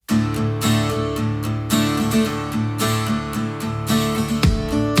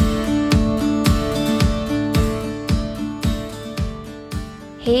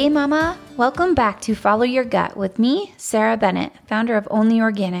Hey mama, welcome back to Follow Your Gut with me, Sarah Bennett, founder of Only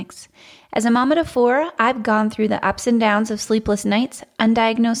Organics. As a mama to four, I've gone through the ups and downs of sleepless nights,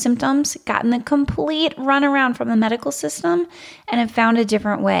 undiagnosed symptoms, gotten the complete runaround from the medical system, and have found a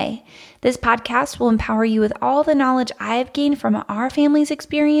different way. This podcast will empower you with all the knowledge I've gained from our family's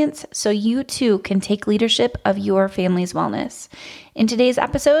experience so you too can take leadership of your family's wellness. In today's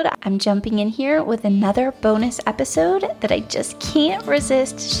episode, I'm jumping in here with another bonus episode that I just can't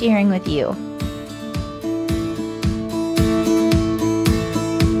resist sharing with you.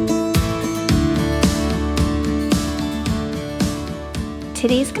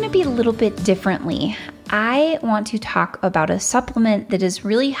 Today's going to be a little bit differently. I want to talk about a supplement that is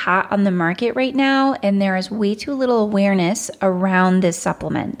really hot on the market right now, and there is way too little awareness around this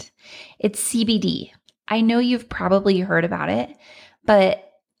supplement. It's CBD. I know you've probably heard about it, but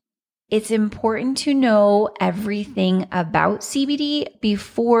it's important to know everything about CBD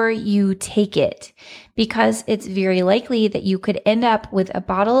before you take it, because it's very likely that you could end up with a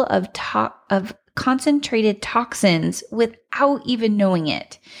bottle of concentrated toxins without even knowing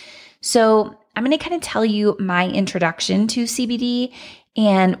it. So I'm going to kind of tell you my introduction to CBD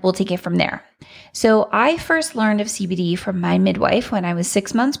and we'll take it from there. So I first learned of CBD from my midwife when I was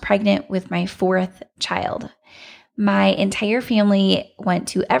 6 months pregnant with my fourth child. My entire family went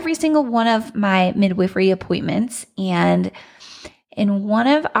to every single one of my midwifery appointments. And in one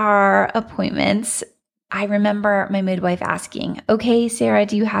of our appointments, I remember my midwife asking, "Okay, Sarah,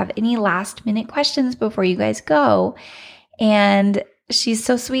 do you have any last minute questions before you guys go?" And she's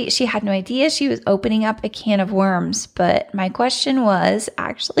so sweet. She had no idea she was opening up a can of worms. But my question was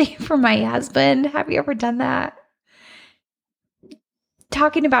actually for my husband. Have you ever done that?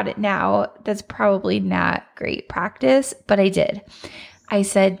 Talking about it now, that's probably not great practice, but I did. I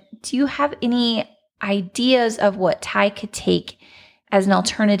said, "Do you have any ideas of what Ty could take as an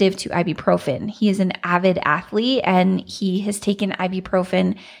alternative to ibuprofen?" He is an avid athlete and he has taken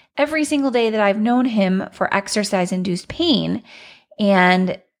ibuprofen every single day that I've known him for exercise-induced pain.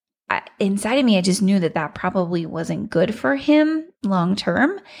 And inside of me, I just knew that that probably wasn't good for him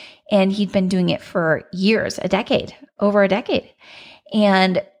long-term. And he'd been doing it for years, over a decade.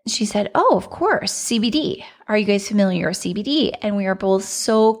 And she said, "Oh, of course, CBD. Are you guys familiar with CBD?" And we are both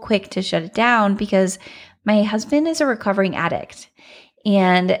so quick to shut it down because my husband is a recovering addict.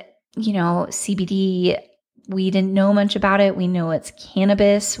 And, CBD, we didn't know much about it. We know it's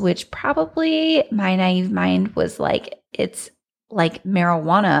cannabis, which probably my naive mind was like, it's like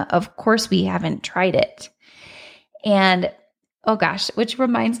marijuana. Of course, we haven't tried it. And oh gosh, which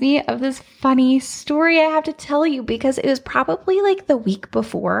reminds me of this funny story I have to tell you, because it was probably like the week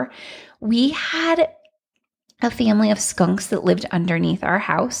before. We had a family of skunks that lived underneath our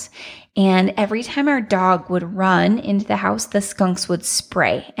house. And every time our dog would run into the house, the skunks would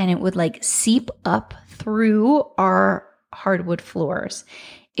spray and it would like seep up through our hardwood floors.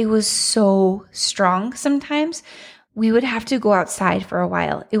 It was so strong sometimes. We would have to go outside for a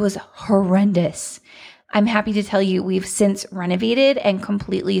while. It was horrendous. I'm happy to tell you we've since renovated and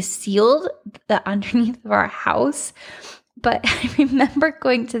completely sealed the underneath of our house. But I remember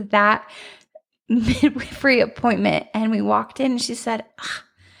going to that midwifery appointment and we walked in and she said,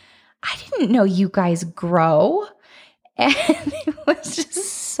 "I didn't know you guys grow." And it was just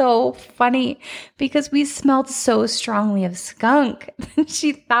so funny because we smelled so strongly of skunk that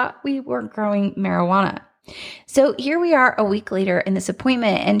she thought we were growing marijuana. So here we are a week later in this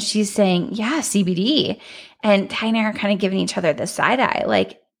appointment and she's saying, "Yeah, CBD." And Ty and I are kind of giving each other the side eye,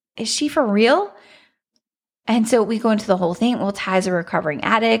 like, is she for real? And so we go into the whole thing. Well, Ty's a recovering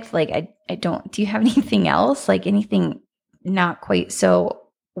addict. Like, I don't, do you have anything else? Like anything not quite so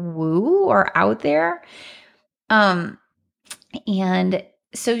woo or out there? And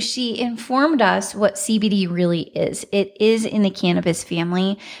so she informed us what CBD really is. It is in the cannabis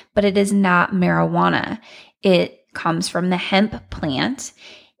family, but it is not marijuana. It comes from the hemp plant.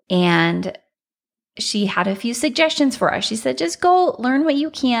 And she had a few suggestions for us. She said, just go learn what you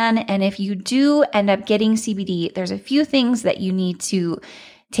can. And if you do end up getting CBD, there's a few things that you need to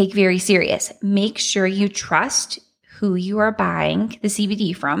take very serious. Make sure you trust who you are buying the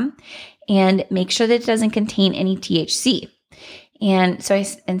CBD from and make sure that it doesn't contain any THC. And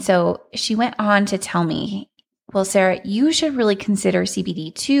so she went on to tell me, "Well, Sarah, you should really consider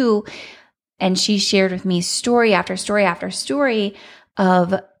CBD too." And she shared with me story after story after story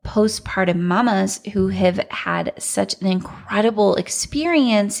of postpartum mamas who have had such an incredible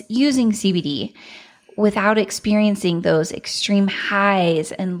experience using CBD without experiencing those extreme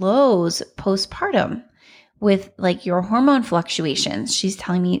highs and lows postpartum with like your hormone fluctuations. She's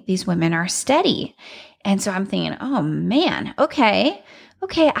telling me these women are steady. And so I'm thinking, oh man, okay,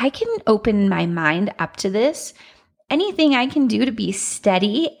 okay, I can open my mind up to this. Anything I can do to be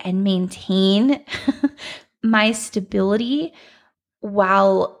steady and maintain my stability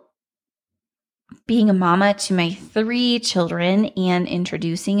while being a mama to my 3 children and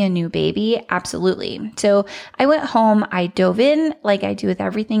introducing a new baby, absolutely. So I went home, I dove in like I do with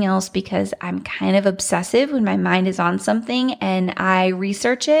everything else because I'm kind of obsessive when my mind is on something, and I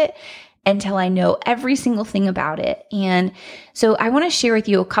research it until I know every single thing about it. And so I want to share with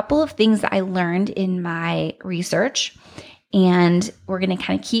you a couple of things that I learned in my research. And we're going to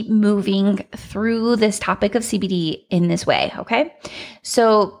kind of keep moving through this topic of CBD in this way, okay?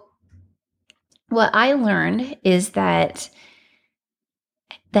 So what I learned is that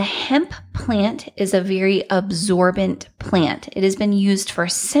the hemp plant is a very absorbent plant. It has been used for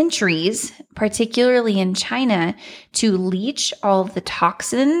centuries, particularly in China, to leach all of the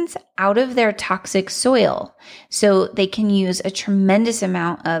toxins out of their toxic soil. So they can use a tremendous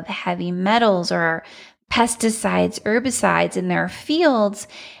amount of heavy metals or pesticides, herbicides in their fields.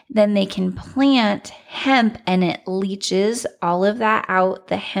 Then they can plant hemp and it leaches all of that out.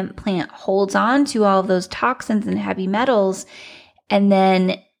 The hemp plant holds on to all of those toxins and heavy metals. And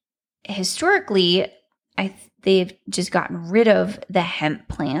then historically, they've just gotten rid of the hemp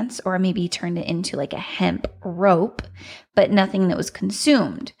plants or maybe turned it into like a hemp rope, but nothing that was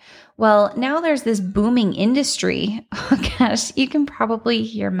consumed. Well, now there's this booming industry. Oh gosh, you can probably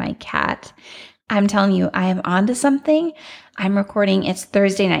hear my cat. I'm telling you, I am onto something. I'm recording. It's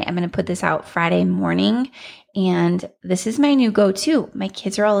Thursday night. I'm going to put this out Friday morning. And this is my new go-to. My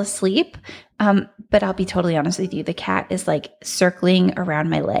kids are all asleep. But I'll be totally honest with you. The cat is like circling around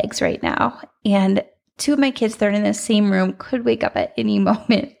my legs right now. And 2 of my kids that are in the same room could wake up at any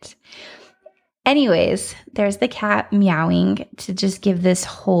moment. Anyways, there's the cat meowing to just give this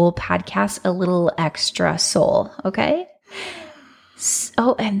whole podcast a little extra soul. Okay.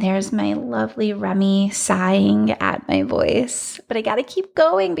 Oh, and there's my lovely Remy sighing at my voice. But I got to keep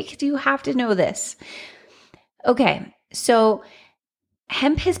going because you have to know this. Okay, so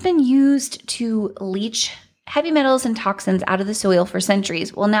hemp has been used to leach heavy metals and toxins out of the soil for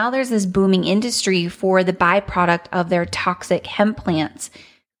centuries. Well, now there's this booming industry for the byproduct of their toxic hemp plants.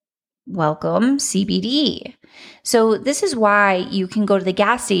 Welcome, CBD. So this is why you can go to the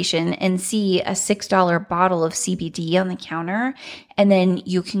gas station and see a $6 bottle of CBD on the counter. And then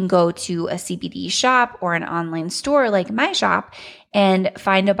you can go to a CBD shop or an online store like my shop and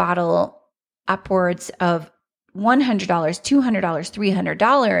find a bottle upwards of $100, $200,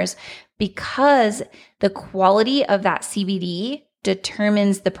 $300 because the quality of that CBD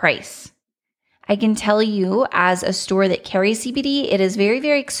determines the price. I can tell you as a store that carries CBD, it is very,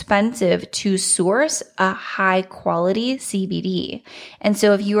 very expensive to source a high quality CBD. And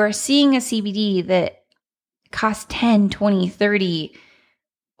so if you are seeing a CBD that costs $10, $20, $30,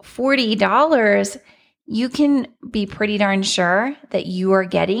 $40, you can be pretty darn sure that you are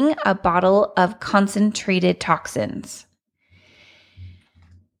getting a bottle of concentrated toxins.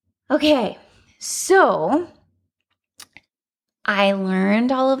 Okay, so I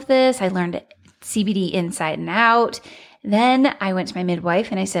learned all of this. I learned CBD inside and out. Then I went to my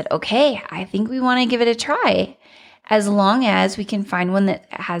midwife and I said, okay, I think we want to give it a try. As long as we can find one that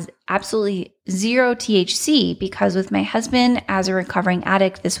has absolutely zero THC, because with my husband as a recovering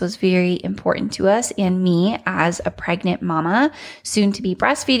addict, this was very important to us, and me as a pregnant mama, soon to be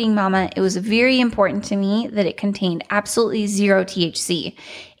breastfeeding mama, it was very important to me that it contained absolutely zero THC.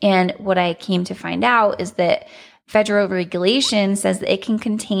 And what I came to find out is that federal regulation says that it can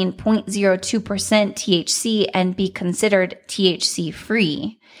contain 0.02% THC and be considered THC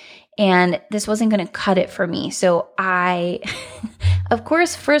free. And this wasn't going to cut it for me. So I, of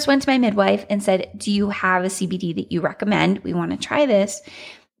course, first went to my midwife and said, do you have a CBD that you recommend? We want to try this.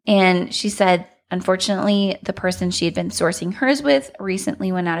 And she said, unfortunately, the person she had been sourcing hers with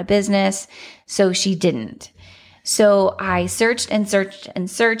recently went out of business, so she didn't. So I searched and searched and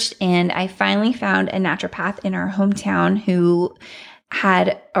searched, and I finally found a naturopath in our hometown who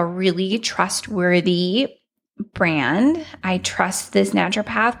had a really trustworthy brand. I trust this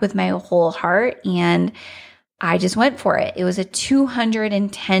naturopath with my whole heart, and I just went for it. It was a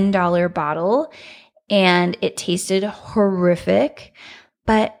 $210 bottle, and it tasted horrific,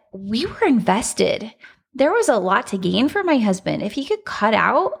 but we were invested. There was a lot to gain for my husband. If he could cut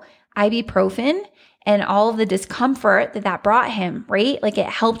out ibuprofen and all of the discomfort that brought him, right? Like it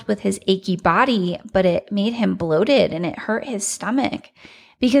helped with his achy body, but it made him bloated and it hurt his stomach.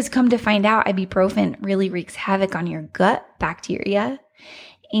 Because come to find out, ibuprofen really wreaks havoc on your gut bacteria.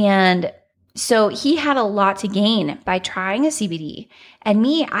 And so he had a lot to gain by trying a CBD. And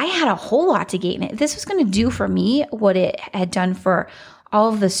me, I had a whole lot to gain. If this was going to do for me what it had done for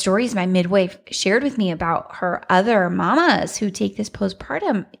all of the stories my midwife shared with me about her other mamas who take this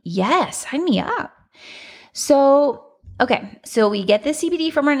postpartum, yes, sign me up. So we get the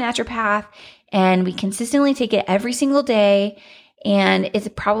CBD from our naturopath and we consistently take it every single day. And it's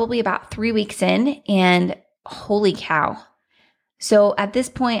probably about 3 weeks in, and holy cow. So at this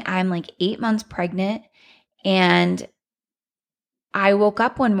point, I'm like 8 months pregnant, and I woke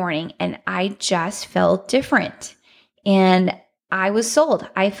up one morning and I just felt different. And I was sold.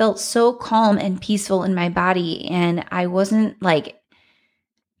 I felt so calm and peaceful in my body. And I wasn't like,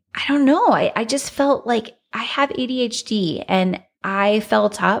 I don't know. I just felt like I have ADHD, and I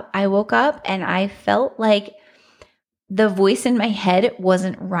felt up. I woke up and I felt like the voice in my head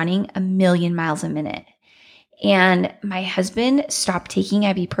wasn't running a million miles a minute. And my husband stopped taking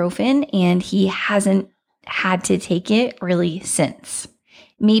ibuprofen, and he hasn't had to take it really since.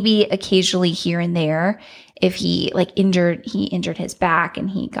 Maybe occasionally here and there if he injured his back and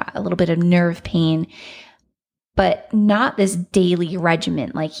he got a little bit of nerve pain, but not this daily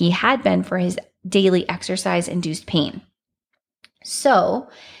regimen like he had been for his daily exercise induced pain. So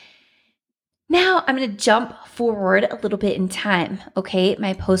now I'm going to jump forward a little bit in time. Okay.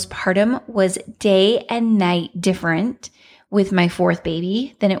 My postpartum was day and night different with my fourth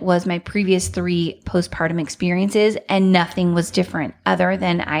baby than it was my previous 3 postpartum experiences. And nothing was different other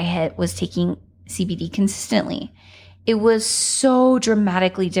than I was taking CBD consistently. It was so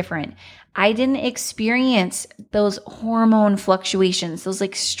dramatically different. I didn't experience those hormone fluctuations, those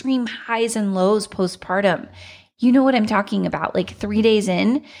extreme highs and lows postpartum. You know what I'm talking about? Like 3 days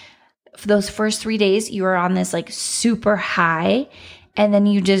in, for those first 3 days, you are on this like super high and then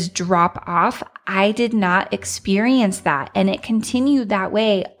you just drop off. I did not experience that. And it continued that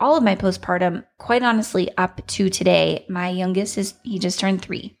way all of my postpartum, quite honestly, up to today. My youngest he just turned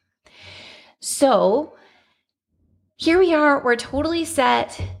 3. So here we are. We're totally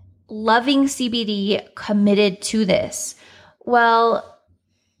set, loving CBD, committed to this. Well,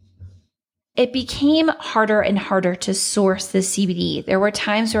 it became harder and harder to source the CBD. There were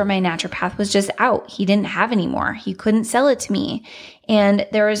times where my naturopath was just out. He didn't have any more. He couldn't sell it to me. And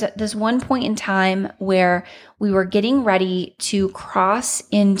there was this one point in time where we were getting ready to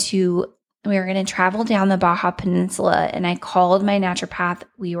we were going to travel down the Baja Peninsula, and I called my naturopath.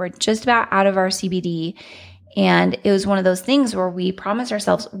 We were just about out of our CBD. And it was one of those things where we promised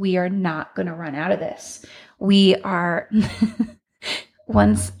ourselves, we are not going to run out of this. We are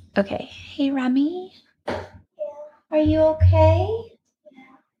okay. Hey, Remy. Are you okay?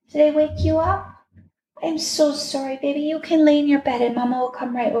 Did I wake you up? I'm so sorry, baby. You can lay in your bed and Mama will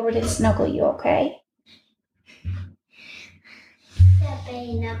come right over to snuggle you, okay?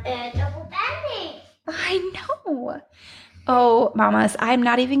 I know. Oh, mamas, I'm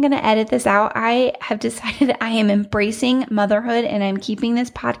not even going to edit this out. I have decided I am embracing motherhood and I'm keeping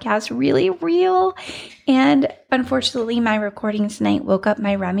this podcast really real. And unfortunately, my recording tonight woke up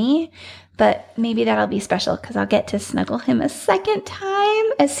my Remy, but maybe that'll be special because I'll get to snuggle him a second time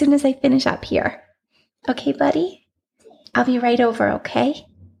as soon as I finish up here. Okay, buddy? I'll be right over, okay?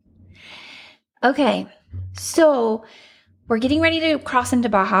 Okay, so we're getting ready to cross into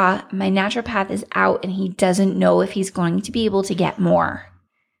Baja. My naturopath is out and he doesn't know if he's going to be able to get more.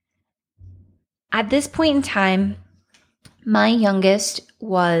 At this point in time, my youngest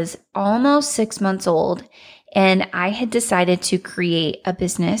was almost 6 months old, and I had decided to create a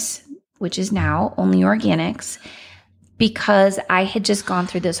business, which is now Only Organics, because I had just gone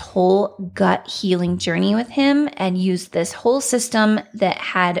through this whole gut healing journey with him and used this whole system that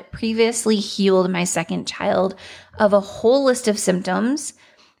had previously healed my second child of a whole list of symptoms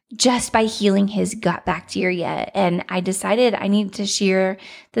just by healing his gut bacteria. And I decided I needed to share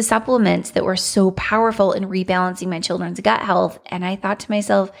the supplements that were so powerful in rebalancing my children's gut health. And I thought to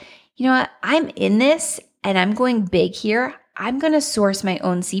myself, you know what? I'm in this and I'm going big here. I'm going to source my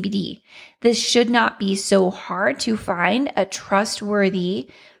own CBD. This should not be so hard to find a trustworthy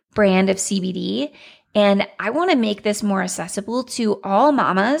brand of CBD. And I want to make this more accessible to all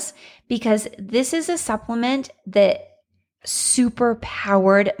mamas because this is a supplement that super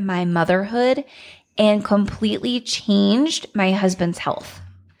powered my motherhood and completely changed my husband's health.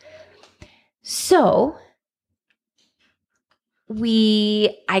 So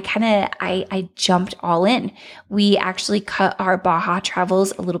I jumped all in. We actually cut our Baja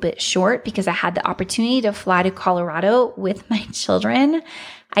travels a little bit short because I had the opportunity to fly to Colorado with my children.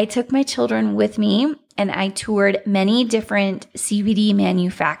 I took my children with me and I toured many different CBD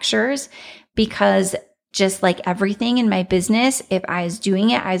manufacturers because just like everything in my business, if I was doing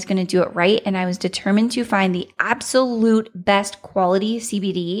it, I was going to do it right. And I was determined to find the absolute best quality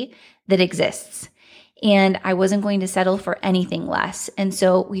CBD that exists. and I wasn't going to settle for anything less. And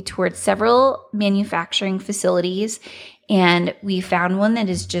so we toured several manufacturing facilities, and we found one that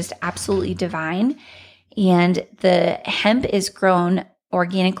is just absolutely divine. And the hemp is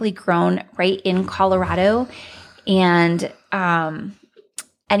organically grown right in Colorado. And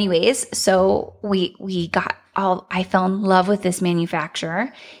anyways, so I fell in love with this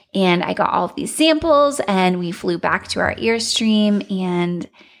manufacturer, and I got all of these samples, and we flew back to our Airstream, and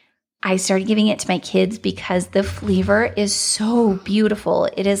I started giving it to my kids because the flavor is so beautiful.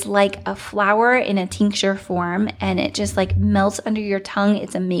 It is like a flower in a tincture form, and it just like melts under your tongue.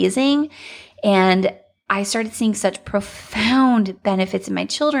 It's amazing. And I started seeing such profound benefits in my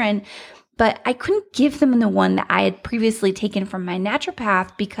children, but I couldn't give them the one that I had previously taken from my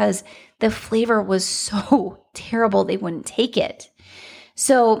naturopath because the flavor was so terrible they wouldn't take it.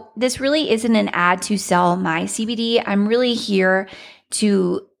 So this really isn't an ad to sell my CBD. I'm really here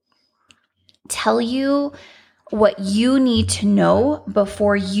to tell you what you need to know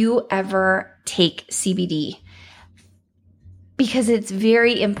before you ever take CBD. Because it's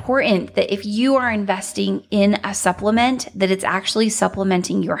very important that if you are investing in a supplement, that it's actually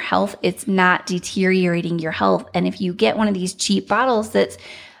supplementing your health. It's not deteriorating your health. And if you get one of these cheap bottles that's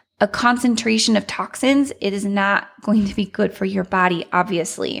a concentration of toxins, it is not going to be good for your body,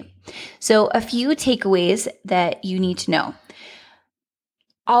 obviously. So a few takeaways that you need to know.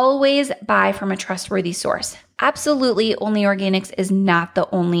 Always buy from a trustworthy source. Absolutely, Only Organics is not the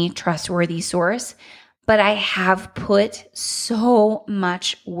only trustworthy source, but I have put so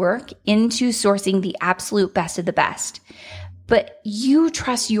much work into sourcing the absolute best of the best. But you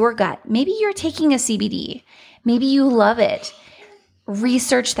trust your gut. Maybe you're taking a CBD. Maybe you love it.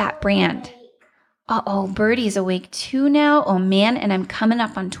 Research that brand. Uh-oh, Birdie's awake too now. Oh man, and I'm coming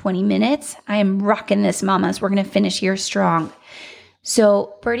up on 20 minutes. I am rocking this, mamas. We're going to finish here strong.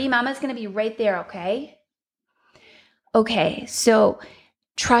 So Birdie, mama's going to be right there, okay? Okay, so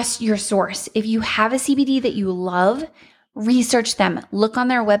trust your source. If you have a CBD that you love, research them. Look on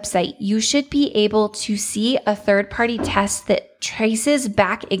their website. You should be able to see a third-party test that traces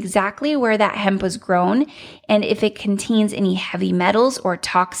back exactly where that hemp was grown and if it contains any heavy metals or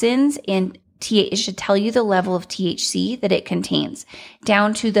toxins, and it should tell you the level of THC that it contains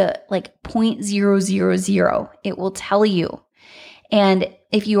down to the 0.000. It will tell you. And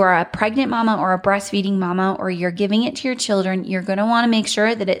if you are a pregnant mama or a breastfeeding mama, or you're giving it to your children, you're going to want to make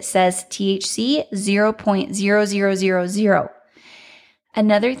sure that it says THC 0.0000.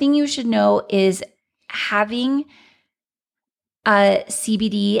 Another thing you should know is having a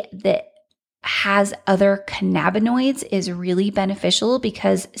CBD that has other cannabinoids is really beneficial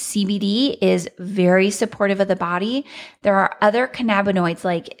because CBD is very supportive of the body. There are other cannabinoids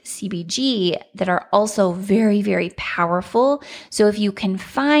like CBG that are also very, very powerful. So if you can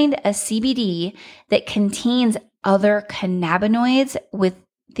find a CBD that contains other cannabinoids, with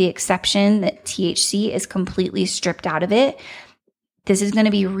the exception that THC is completely stripped out of it, this is going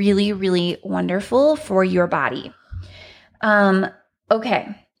to be really, really wonderful for your body.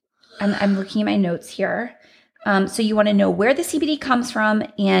 Okay. I'm looking at my notes here. So you want to know where the CBD comes from,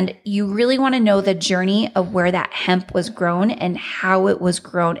 and you really want to know the journey of where that hemp was grown and how it was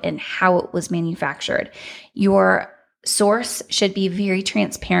grown and how it was manufactured. Your source should be very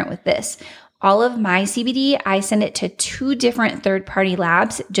transparent with this. All of my CBD, I send it to 2 different third-party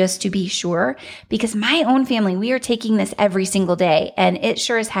labs just to be sure, because my own family, we are taking this every single day, and it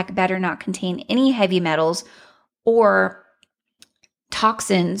sure as heck better not contain any heavy metals or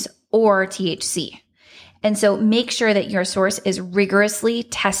toxins or THC. And so make sure that your source is rigorously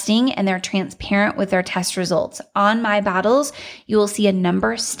testing and they're transparent with their test results. On my bottles, you will see a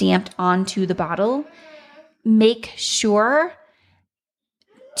number stamped onto the bottle. Make sure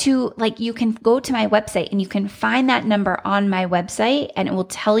to, you can go to my website and you can find that number on my website, and it will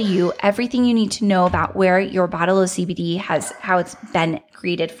tell you everything you need to know about where your bottle of CBD how it's been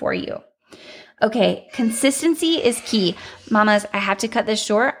created for you. Okay, consistency is key. Mamas, I have to cut this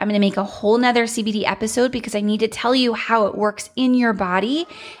short. I'm going to make a whole nother CBD episode because I need to tell you how it works in your body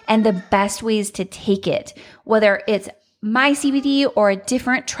and the best ways to take it. Whether it's my CBD or a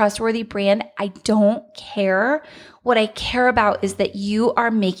different trustworthy brand, I don't care. What I care about is that you are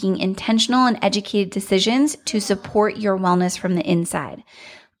making intentional and educated decisions to support your wellness from the inside.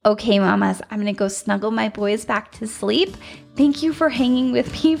 Okay, mamas, I'm going to go snuggle my boys back to sleep. Thank you for hanging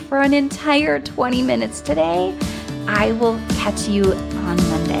with me for an entire 20 minutes today. I will catch you on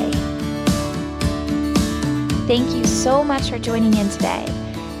Monday. Thank you so much for joining in today.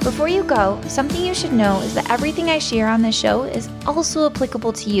 Before you go, something you should know is that everything I share on this show is also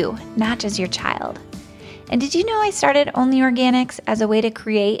applicable to you, not just your child. And did you know I started Only Organics as a way to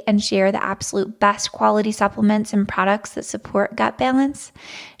create and share the absolute best quality supplements and products that support gut balance?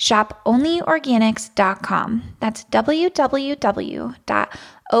 Shop onlyorganics.com. That's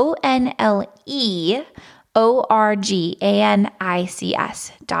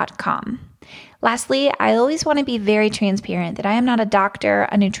www.onlyorganics.com. Lastly, I always want to be very transparent that I am not a doctor,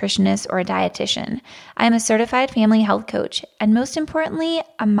 a nutritionist, or a dietitian. I am a certified family health coach, and most importantly,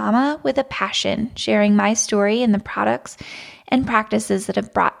 a mama with a passion, sharing my story and the products and practices that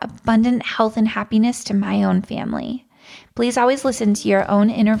have brought abundant health and happiness to my own family. Please always listen to your own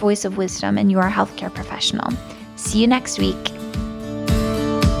inner voice of wisdom and your healthcare professional. See you next week.